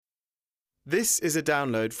This is a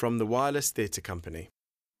download from the Wireless Theatre Company.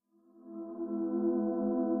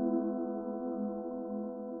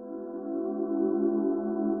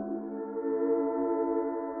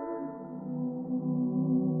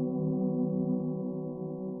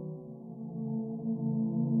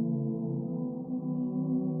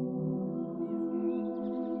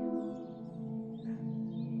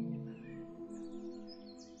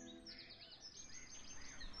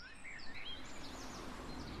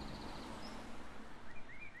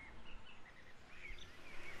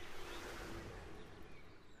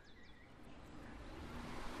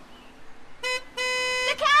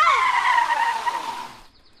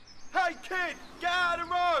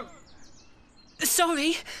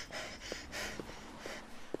 Sorry.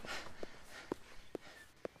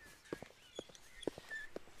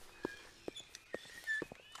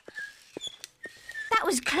 That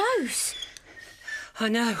was close. I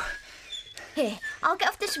know. Here, I'll get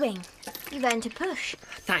off the swing. You've earned a push.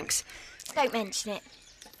 Thanks. Don't mention it.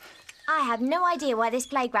 I have no idea why this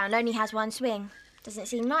playground only has one swing. Doesn't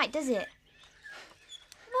seem right, does it? Have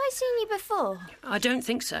I seen you before? I don't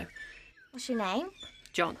think so. What's your name?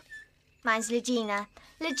 John. Mine's Legina.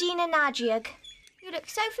 Legina Nadriug. You look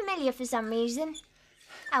so familiar for some reason.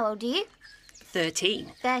 How old are you?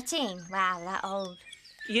 13. 13. Wow, that old.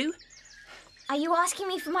 You? Are you asking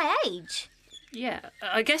me for my age? Yeah,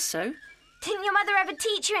 I guess so. Didn't your mother ever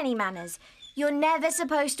teach you any manners? You're never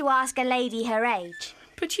supposed to ask a lady her age.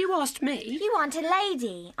 But you asked me. You aren't a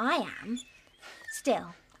lady. I am.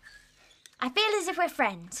 Still, I feel as if we're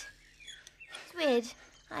friends. It's weird.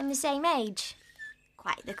 I'm the same age.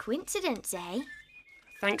 Quite the coincidence, eh?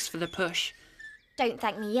 Thanks for the push. Don't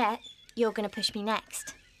thank me yet. You're going to push me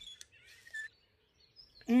next.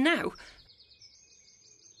 No.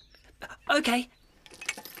 OK.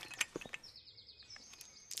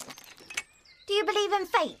 Do you believe in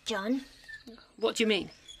fate, John? What do you mean?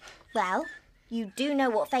 Well, you do know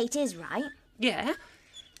what fate is, right? Yeah.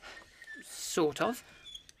 Sort of.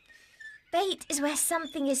 Fate is where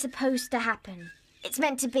something is supposed to happen. It's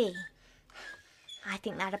meant to be. I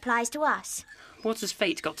think that applies to us. What has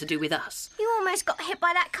fate got to do with us? You almost got hit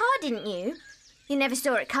by that car, didn't you? You never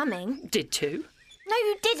saw it coming. Did too. No,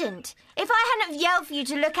 you didn't. If I hadn't have yelled for you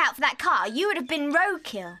to look out for that car, you would have been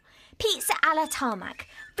roadkill. Pizza a la tarmac,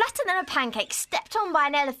 flatter than a pancake, stepped on by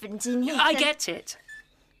an elephant in heat. I get it.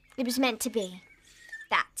 It was meant to be.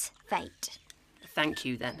 That's fate. Thank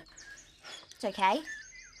you, then. It's okay.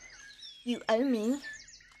 You owe me.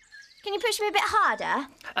 Can you push me a bit harder?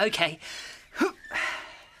 OK.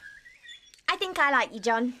 I think I like you,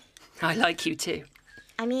 John. I like you too.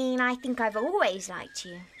 I mean, I think I've always liked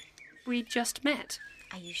you. We just met.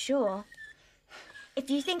 Are you sure? If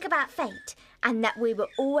you think about fate and that we were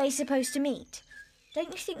always supposed to meet,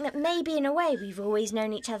 don't you think that maybe in a way we've always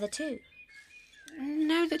known each other too?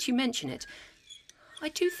 Now that you mention it, I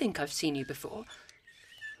do think I've seen you before.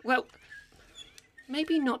 Well,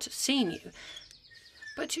 maybe not seen you,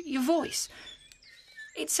 but your voice.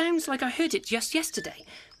 It sounds like I heard it just yesterday.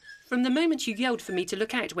 From the moment you yelled for me to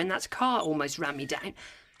look out when that car almost ran me down,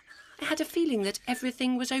 I had a feeling that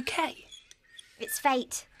everything was okay. It's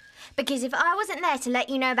fate. Because if I wasn't there to let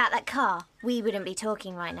you know about that car, we wouldn't be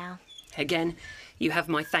talking right now. Again, you have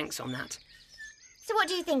my thanks on that. So what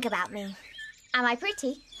do you think about me? Am I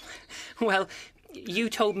pretty? Well, you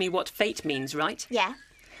told me what fate means, right? Yeah.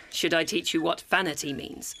 Should I teach you what vanity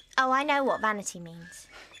means? Oh, I know what vanity means.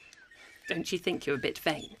 Don't you think you're a bit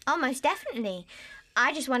vain? Oh, most definitely.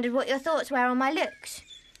 I just wondered what your thoughts were on my looks.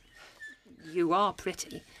 You are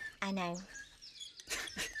pretty. I know.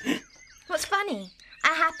 What's funny?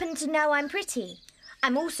 I happen to know I'm pretty.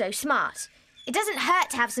 I'm also smart. It doesn't hurt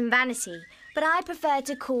to have some vanity, but I prefer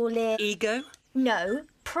to call it... Ego? No,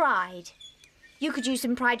 pride. You could use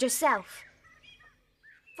some pride yourself.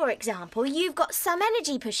 For example, you've got some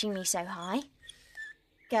energy pushing me so high.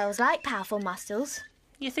 Girls like powerful muscles.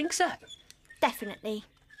 You think so? Definitely.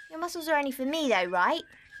 Your muscles are only for me, though, right?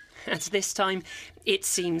 At this time, it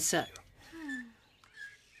seems so.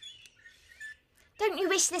 Don't you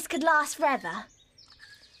wish this could last forever?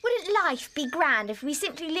 Wouldn't life be grand if we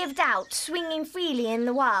simply lived out, swinging freely in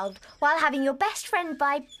the wild, while having your best friend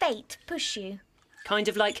by fate push you? Kind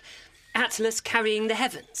of like Atlas carrying the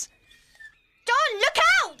heavens. John, look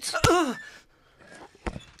out!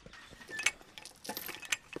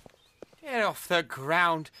 Get off the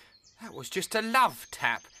ground. That was just a love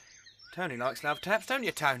tap. Tony likes love taps, don't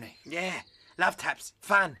you, Tony? Yeah, love taps.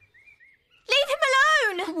 Fun.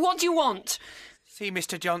 Leave him alone! What do you want? See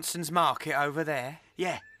Mr. Johnson's market over there?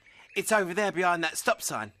 Yeah, it's over there behind that stop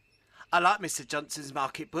sign. I like Mr. Johnson's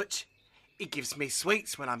market, Butch. He gives me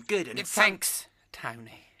sweets when I'm good and it's... Thanks,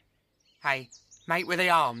 Tony. Hey, mate with the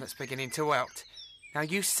arm that's beginning to wilt. Now,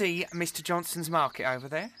 you see Mr. Johnston's market over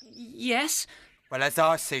there? Yes? Well, as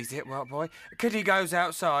I sees it, what boy, a kiddie goes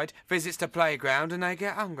outside, visits the playground, and they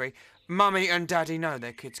get hungry. Mummy and Daddy know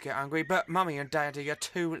their kids get hungry, but Mummy and Daddy are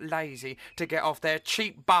too lazy to get off their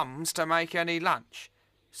cheap bums to make any lunch.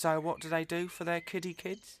 So what do they do for their kiddie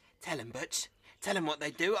kids? Tell 'em, Butch. Tell 'em what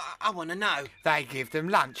they do. I want to know. They give them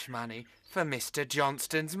lunch money for Mr.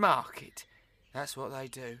 Johnston's market. That's what they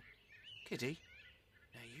do. Kiddie,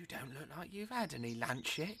 now you don't look like you've had any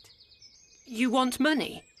lunch yet. You want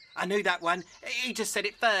money? I knew that one. He just said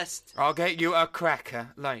it first. I'll get you a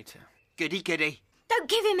cracker later. Goody, goody. Don't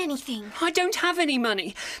give him anything. I don't have any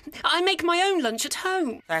money. I make my own lunch at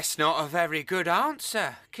home. That's not a very good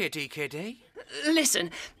answer, kiddie.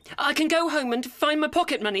 Listen, I can go home and find my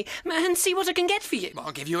pocket money and see what I can get for you.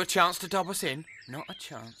 I'll give you a chance to dob us in. Not a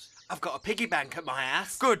chance. I've got a piggy bank at my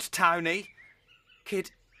house. Good, Tony.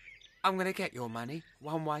 Kid, I'm going to get your money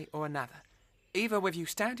one way or another. Either with you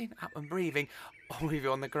standing up and breathing, or with you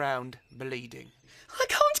on the ground bleeding. I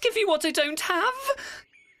can't give you what I don't have.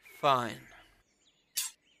 Fine.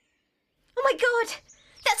 Oh my God!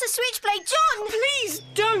 That's a switchblade, John! Please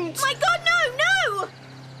don't! My God, no!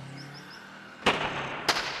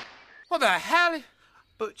 What the hell?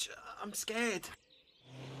 Butch, I'm scared.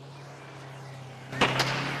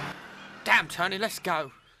 Damn, Tony, let's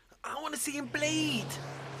go. I want to see him bleed.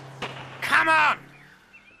 Come on!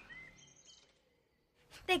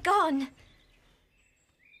 They're gone.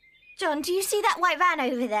 John, do you see that white van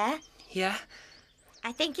over there? Yeah,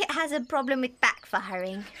 I think it has a problem with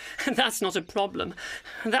backfiring. that's not a problem.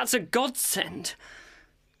 That's a godsend.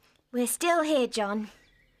 We're still here, John.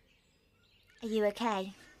 Are you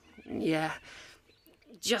okay? Yeah,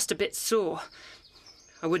 just a bit sore.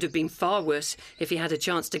 I would have been far worse if he had a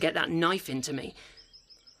chance to get that knife into me.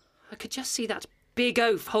 I could just see that big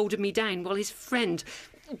oaf holding me down while his friend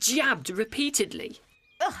jabbed repeatedly.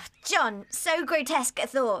 Ugh, John, so grotesque a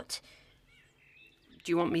thought.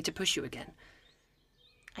 Do you want me to push you again?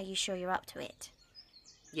 Are you sure you're up to it?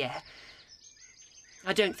 Yeah.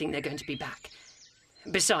 I don't think they're going to be back.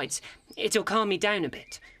 Besides, it'll calm me down a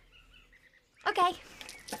bit. Okay.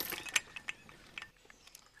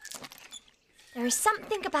 There is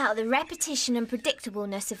something about the repetition and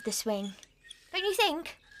predictableness of the swing. Don't you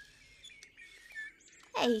think?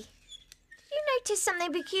 Hey, did you notice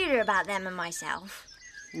something peculiar about them and myself?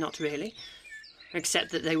 Not really.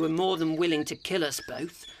 Except that they were more than willing to kill us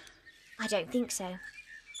both. I don't think so.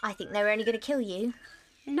 I think they were only going to kill you.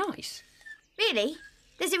 Nice. Really?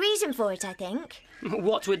 There's a reason for it, I think.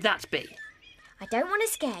 What would that be? I don't want to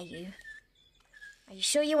scare you. Are you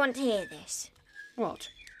sure you want to hear this? What?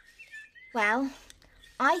 Well,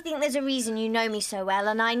 I think there's a reason you know me so well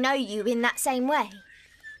and I know you in that same way.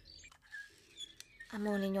 I'm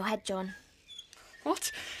all in your head, John.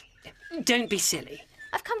 What? Don't be silly.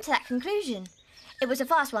 I've come to that conclusion. It was a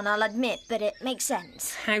fast one, I'll admit, but it makes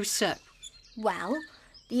sense. How so? Well,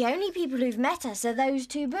 the only people who've met us are those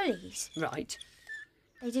two bullies. Right.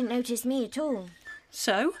 They didn't notice me at all.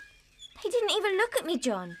 So? They didn't even look at me,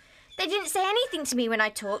 John. They didn't say anything to me when I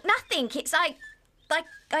talked. Nothing. It's like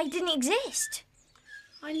I didn't exist.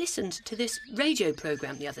 I listened to this radio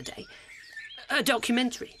programme the other day. A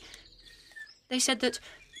documentary. They said that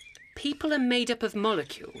people are made up of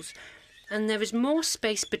molecules, and there is more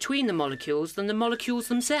space between the molecules than the molecules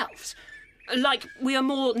themselves. Like we are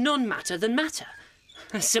more non-matter than matter.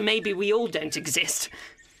 So maybe we all don't exist.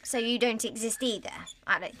 So you don't exist either?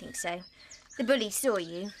 I don't think so. The bullies saw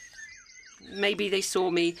you. Maybe they saw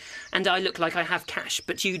me and I look like I have cash,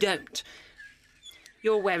 but you don't.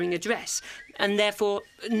 You're wearing a dress, and therefore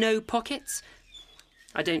no pockets?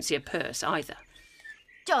 I don't see a purse either.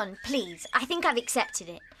 John, please, I think I've accepted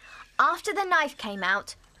it. After the knife came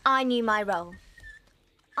out, I knew my role.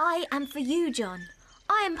 I am for you, John.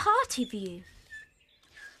 I am part of you.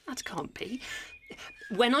 That can't be.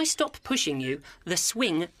 When I stop pushing you, the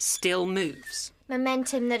swing still moves.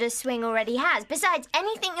 Momentum that a swing already has. Besides,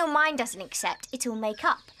 anything your mind doesn't accept, it'll make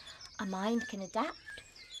up. A mind can adapt.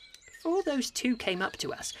 Before those two came up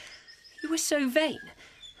to us, you were so vain,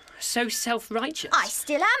 so self-righteous. I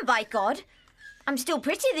still am, by God. I'm still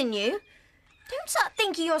prettier than you. Don't start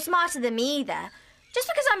thinking you're smarter than me either. Just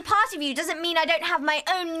because I'm part of you doesn't mean I don't have my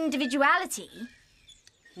own individuality.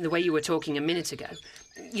 The way you were talking a minute ago,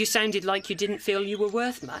 you sounded like you didn't feel you were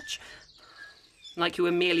worth much. Like you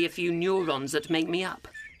were merely a few neurons that make me up.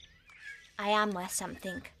 I am worth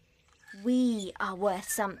something. We are worth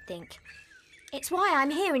something. It's why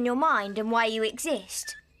I'm here in your mind and why you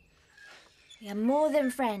exist. We are more than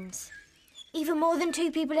friends. Even more than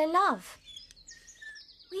two people in love.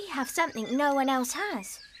 We have something no one else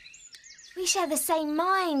has. We share the same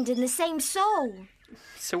mind and the same soul.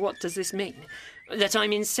 So what does this mean? That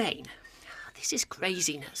I'm insane? This is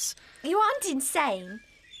craziness. You aren't insane.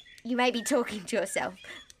 You may be talking to yourself,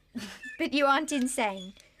 but you aren't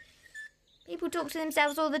insane. People talk to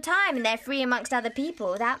themselves all the time and they're free amongst other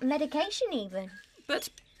people without medication even. But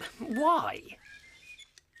why?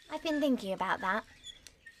 I've been thinking about that.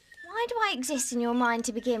 Why do I exist in your mind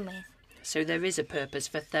to begin with? So there is a purpose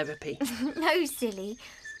for therapy. No, silly.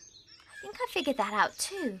 I think I figured that out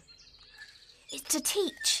too. It's to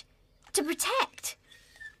teach, to protect,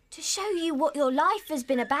 to show you what your life has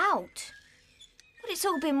been about. What it's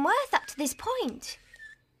all been worth up to this point.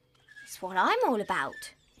 It's what I'm all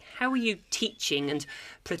about. How are you teaching and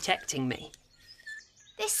protecting me?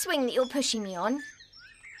 This swing that you're pushing me on,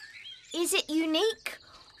 is it unique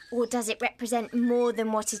or does it represent more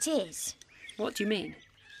than what it is? What do you mean?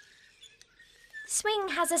 Swing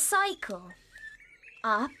has a cycle.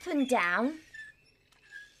 Up and down.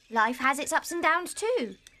 Life has its ups and downs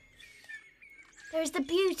too. There is the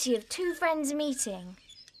beauty of two friends meeting.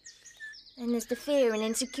 Then there's the fear and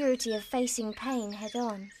insecurity of facing pain head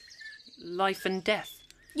on. Life and death.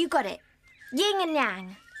 You got it. Yin and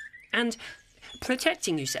yang. And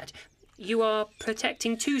protecting, you said. You are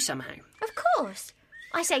protecting too somehow. Of course.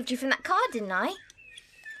 I saved you from that card, didn't I?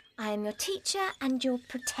 I am your teacher and your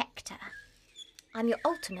protector. I'm your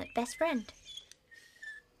ultimate best friend.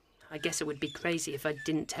 I guess it would be crazy if I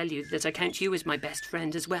didn't tell you that I count you as my best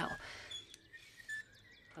friend as well.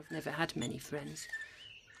 I've never had many friends.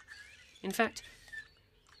 In fact,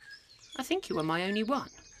 I think you are my only one.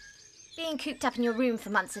 Being cooped up in your room for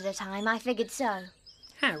months at a time, I figured so.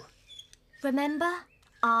 How? Remember?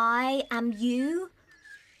 I am you.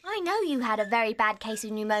 I know you had a very bad case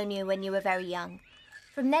of pneumonia when you were very young.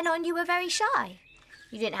 From then on, you were very shy.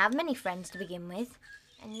 You didn't have many friends to begin with,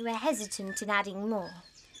 and you were hesitant in adding more.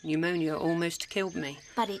 Pneumonia almost killed me.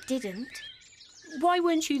 But it didn't. Why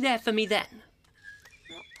weren't you there for me then?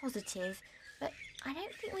 Not positive, but I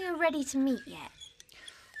don't think we were ready to meet yet.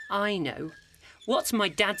 I know. What's my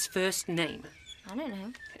dad's first name? I don't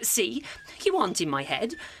know. See? You aren't in my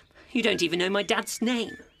head. You don't even know my dad's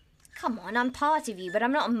name. Come on, I'm part of you, but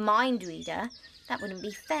I'm not a mind reader. That wouldn't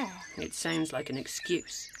be fair. It sounds like an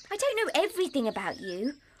excuse. I don't know everything about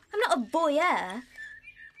you. I'm not a boyer.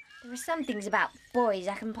 There are some things about boys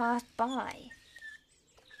I can pass by.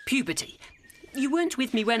 Puberty. You weren't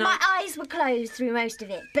with me when My eyes were closed through most of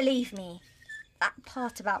it, believe me. That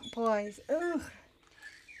part about boys, ugh.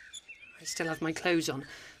 I still have my clothes on,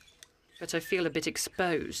 but I feel a bit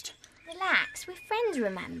exposed. Relax, we're friends,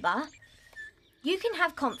 remember? You can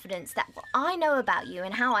have confidence that what I know about you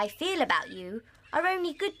and how I feel about you are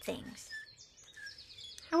only good things.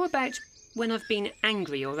 How about when I've been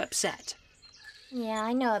angry or upset? Yeah,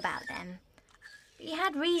 I know about them. But you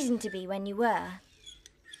had reason to be when you were.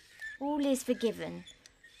 All is forgiven.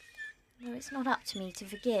 Though it's not up to me to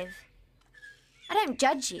forgive. I don't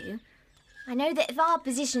judge you. I know that if our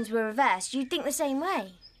positions were reversed, you'd think the same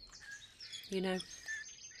way. You know,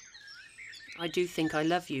 I do think I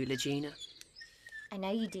love you, Legina. I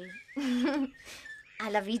know you do. I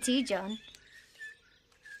love you too, John.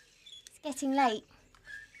 It's getting late.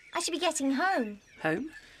 I should be getting home. Home?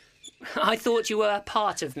 I thought you were a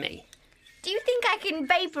part of me. Do you think I can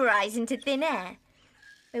vaporise into thin air?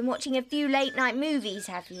 Been watching a few late-night movies,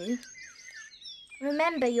 have you?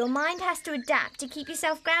 Remember, your mind has to adapt to keep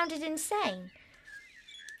yourself grounded and sane.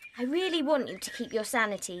 I really want you to keep your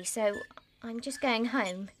sanity, so I'm just going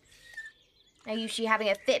home. No use you having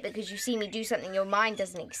a fit because you see me do something your mind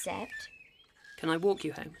doesn't accept. Can I walk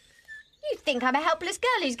you home? You think I'm a helpless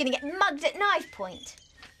girl who's going to get mugged at knife point.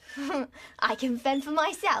 I can fend for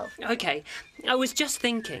myself. OK, I was just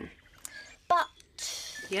thinking. But...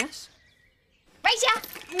 Yes? Raisha!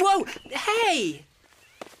 Whoa! Hey!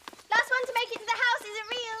 Last one to make it to the house isn't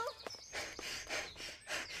real.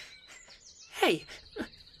 Hey!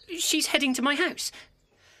 She's heading to my house.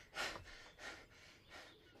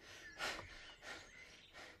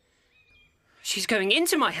 She's going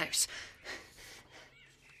into my house.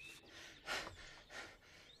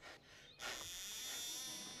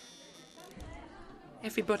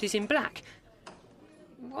 Everybody's in black.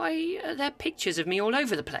 Why are there pictures of me all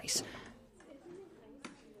over the place?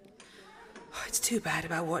 Oh, it's too bad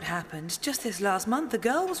about what happened. Just this last month, the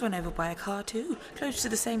girl was run over by a car too, close to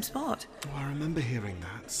the same spot. Oh, I remember hearing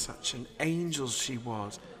that. Such an angel she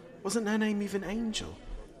was. Wasn't her name even Angel?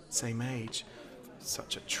 Same age.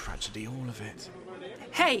 Such a tragedy, all of it.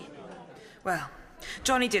 Hey! Well,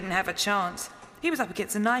 Johnny didn't have a chance. He was up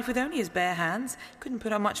against a knife with only his bare hands. Couldn't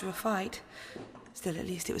put on much of a fight. Still, at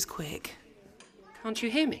least it was quick. Can't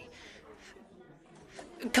you hear me?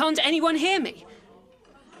 Can't anyone hear me?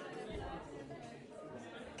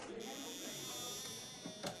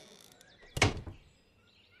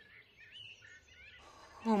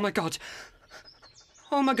 Oh my God.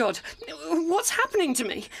 Oh my God. What's happening to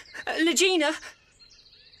me? Legina?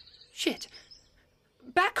 Shit.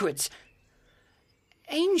 Backwards.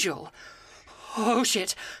 Angel. Oh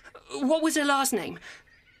shit. What was her last name?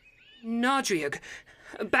 Nadriug.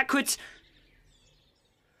 Backwards.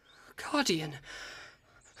 Guardian.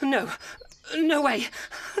 No. No way.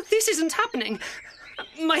 This isn't happening.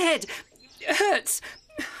 My head hurts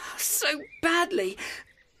so badly.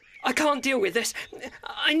 I can't deal with this.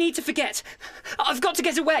 I need to forget. I've got to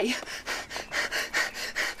get away.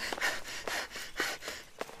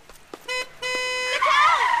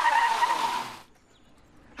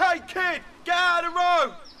 Hey, kid! Get out of the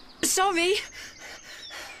road! Sorry.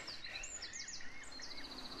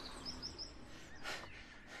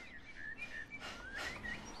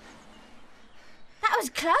 That was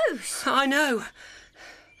close. I know.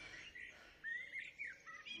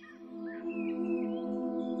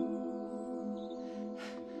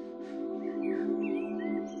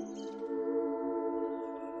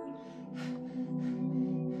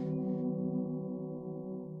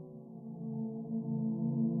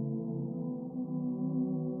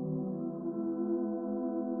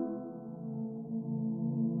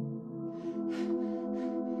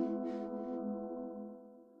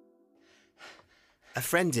 A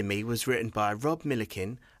Friend in Me was written by Rob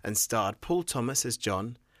Milliken and starred Paul Thomas as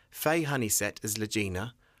John, Faye Honeysett as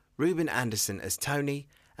Legina, Ruben Anderson as Tony,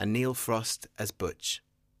 and Neil Frost as Butch.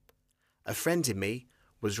 A Friend in Me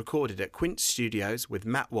was recorded at Quint Studios with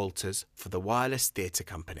Matt Walters for the Wireless Theatre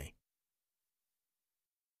Company.